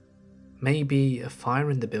odd. Maybe a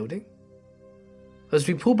fire in the building? As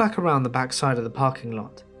we pull back around the back side of the parking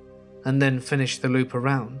lot, and then finish the loop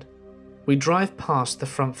around, we drive past the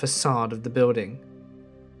front facade of the building.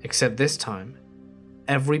 Except this time,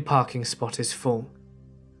 every parking spot is full.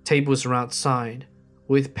 Tables are outside,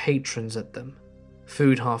 with patrons at them,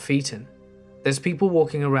 food half eaten. There's people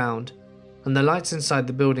walking around, and the lights inside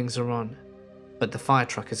the buildings are on, but the fire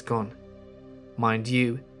truck is gone. Mind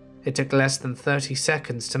you, it took less than 30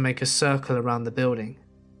 seconds to make a circle around the building.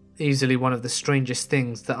 Easily one of the strangest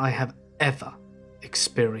things that I have ever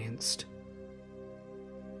experienced.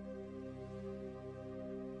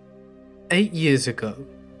 8 years ago,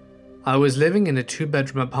 I was living in a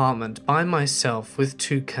 2-bedroom apartment by myself with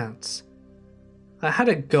 2 cats. I had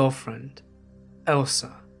a girlfriend,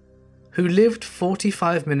 Elsa, who lived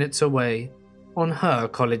 45 minutes away on her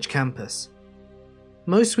college campus.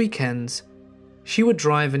 Most weekends, she would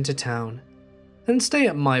drive into town and stay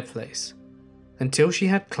at my place until she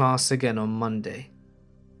had class again on Monday.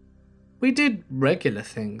 We did regular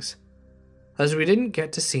things, as we didn't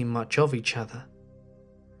get to see much of each other.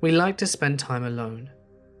 We liked to spend time alone,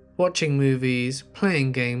 watching movies,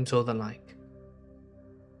 playing games or the like.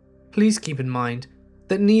 Please keep in mind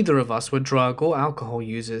that neither of us were drug or alcohol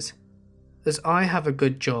users, as I have a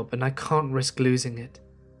good job and I can't risk losing it,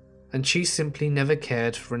 and she simply never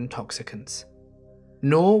cared for intoxicants.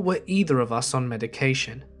 Nor were either of us on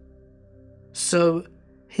medication. So,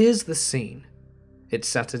 here's the scene. It's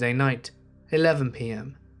Saturday night, 11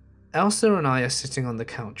 PM. Elsa and I are sitting on the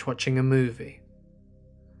couch watching a movie.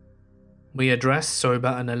 We are dressed sober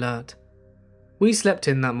and alert. We slept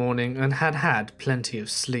in that morning and had had plenty of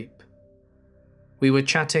sleep. We were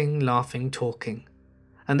chatting, laughing, talking,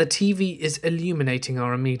 and the TV is illuminating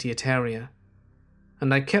our immediate area.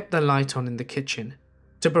 And I kept the light on in the kitchen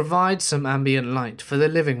to provide some ambient light for the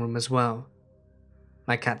living room as well.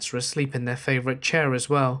 My cats are asleep in their favourite chair as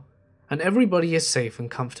well, and everybody is safe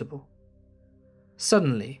and comfortable.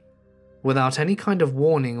 Suddenly, without any kind of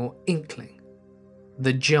warning or inkling,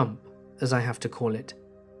 the jump, as I have to call it,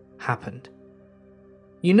 happened.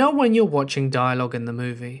 You know when you're watching dialogue in the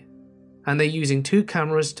movie, and they're using 2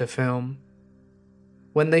 cameras to film?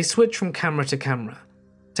 When they switch from camera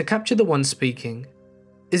to capture the one speaking,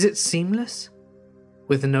 is it seamless?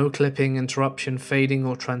 With no clipping, interruption, fading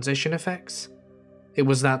or transition effects? It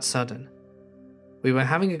was that sudden. We were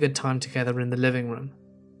having a good time together in the living room,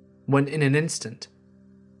 when in an instant,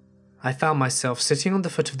 I found myself sitting on the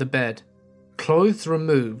foot of the bed, clothes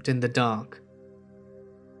removed in the dark.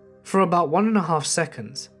 For about 1.5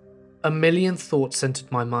 seconds, a million thoughts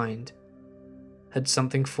entered my mind. Had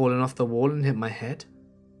something fallen off the wall and hit my head?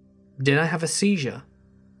 Did I have a seizure?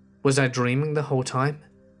 Was I dreaming the whole time?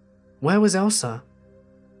 Where was Elsa?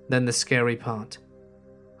 Then the scary part.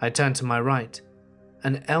 I turned to my right,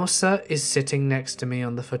 and Elsa is sitting next to me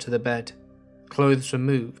on the foot of the bed, clothes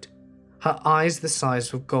removed, her eyes the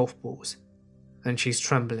size of golf balls, and she's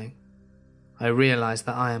trembling. I realize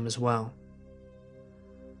that I am as well.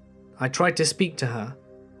 I tried to speak to her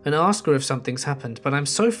and ask her if something's happened, but I'm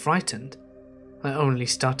so frightened, I only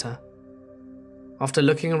stutter. After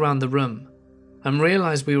looking around the room and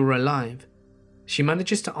realize we were alive, she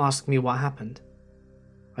manages to ask me what happened.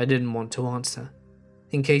 I didn't want to answer,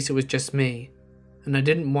 in case it was just me, and I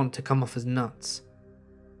didn't want to come off as nuts.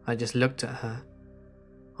 I just looked at her.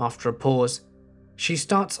 After a pause, she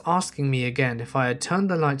starts asking me again if I had turned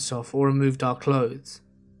the lights off or removed our clothes,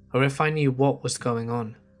 or if I knew what was going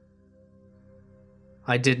on.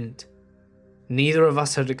 I didn't. Neither of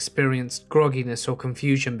us had experienced grogginess or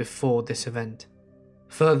confusion before this event.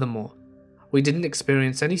 Furthermore, we didn't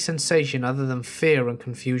experience any sensation other than fear and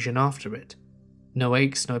confusion after it. No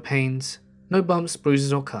aches, no pains, no bumps,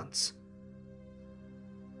 bruises or cuts.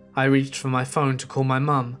 I reached for my phone to call my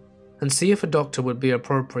mum and see if a doctor would be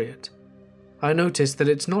appropriate. I noticed that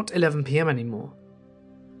it's not 11 PM anymore.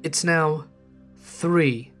 It's now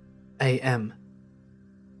 3 AM.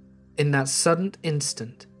 In that sudden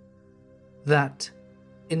instant, that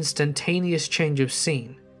instantaneous change of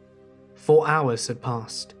scene, 4 hours had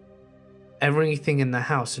passed. Everything in the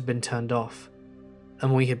house had been turned off,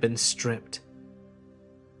 and we had been stripped.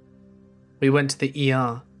 We went to the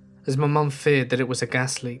ER, as my mum feared that it was a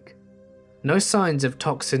gas leak. No signs of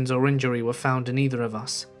toxins or injury were found in either of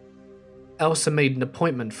us. Elsa made an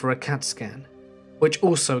appointment for a CAT scan, which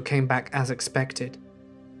also came back as expected.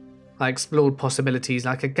 I explored possibilities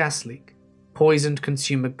like a gas leak, poisoned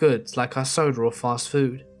consumer goods like our soda or fast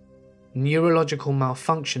food, neurological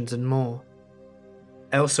malfunctions and more.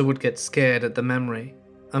 Elsa would get scared at the memory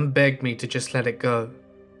and beg me to just let it go.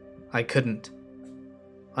 I couldn't.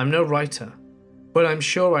 I'm no writer, but I'm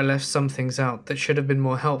sure I left some things out that should have been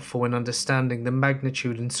more helpful in understanding the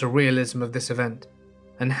magnitude and surrealism of this event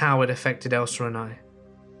and how it affected Elsa and I.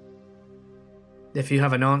 If you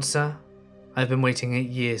have an answer, I've been waiting 8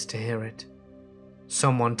 years to hear it.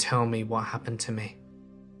 Someone tell me what happened to me.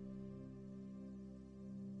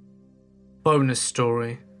 Bonus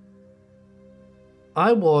story.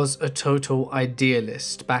 I was a total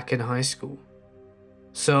idealist back in high school.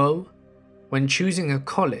 So, when choosing a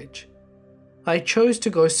college, I chose to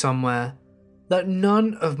go somewhere that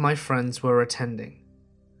none of my friends were attending,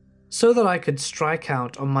 so that I could strike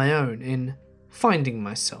out on my own in finding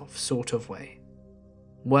myself sort of way.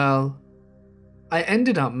 Well, I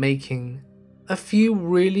ended up making a few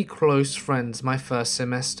really close friends my first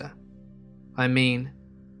semester. I mean,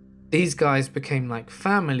 these guys became like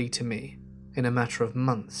family to me in a matter of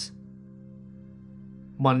months.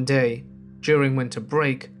 One day, during winter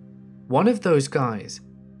break, one of those guys,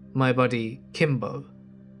 my buddy Kimbo,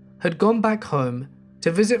 had gone back home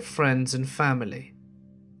to visit friends and family,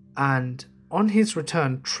 and on his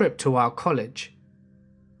return trip to our college,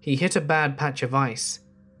 he hit a bad patch of ice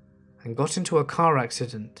and got into a car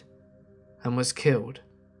accident and was killed.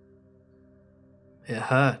 It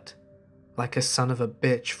hurt like a son of a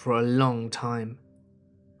bitch for a long time,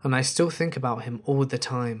 and I still think about him all the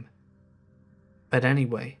time. But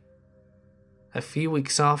anyway, a few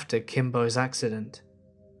weeks after Kimbo's accident,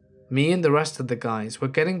 me and the rest of the guys were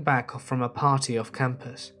getting back from a party off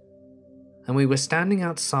campus, and we were standing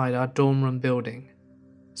outside our dorm room building,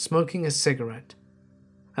 smoking a cigarette,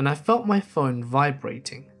 and I felt my phone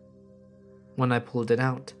vibrating. When I pulled it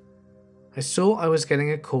out, I saw I was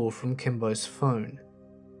getting a call from Kimbo's phone.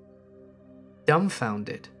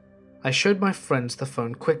 Dumbfounded, I showed my friends the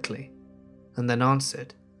phone quickly, and then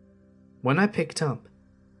answered. When I picked up,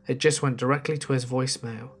 it just went directly to his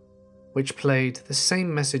voicemail, which played the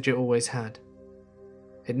same message it always had.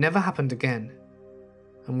 It never happened again,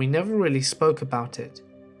 and we never really spoke about it.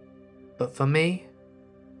 But for me,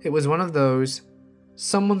 it was one of those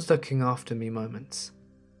someone's looking after me moments.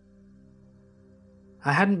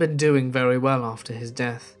 I hadn't been doing very well after his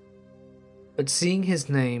death, but seeing his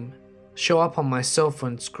name show up on my cell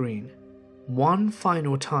phone screen one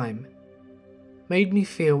final time made me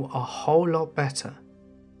feel a whole lot better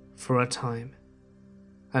for a time,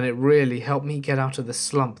 and it really helped me get out of the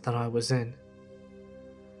slump that I was in.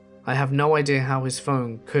 I have no idea how his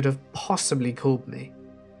phone could have possibly called me,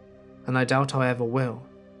 and I doubt I ever will,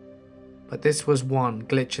 but this was one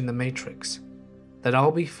glitch in the matrix that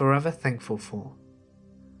I'll be forever thankful for.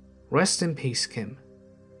 Rest in peace, Kim,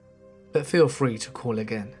 but feel free to call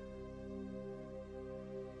again.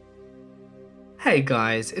 Hey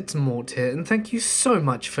guys, it's Mort here, and thank you so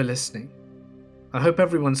much for listening. I hope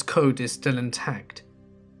everyone's code is still intact.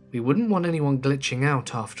 We wouldn't want anyone glitching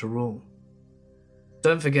out after all.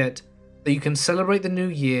 Don't forget that you can celebrate the new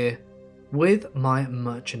year with my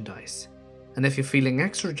merchandise, and if you're feeling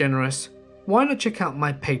extra generous, why not check out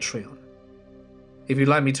my Patreon? If you'd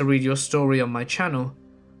like me to read your story on my channel,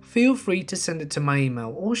 feel free to send it to my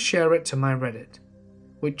email or share it to my Reddit,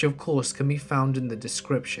 which of course can be found in the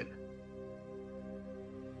description.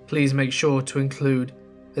 Please make sure to include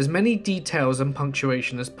as many details and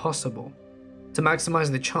punctuation as possible to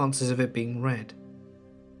maximize the chances of it being read.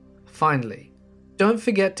 Finally, don't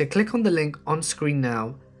forget to click on the link on screen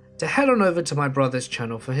now to head on over to my brother's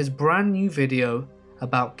channel for his brand new video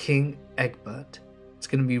about King Egbert. It's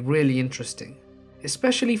going to be really interesting,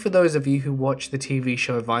 especially for those of you who watch the TV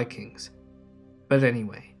show Vikings. But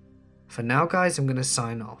anyway, for now guys, I'm going to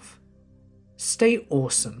sign off. stay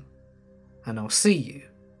awesome, and I'll see you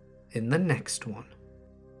in the next one.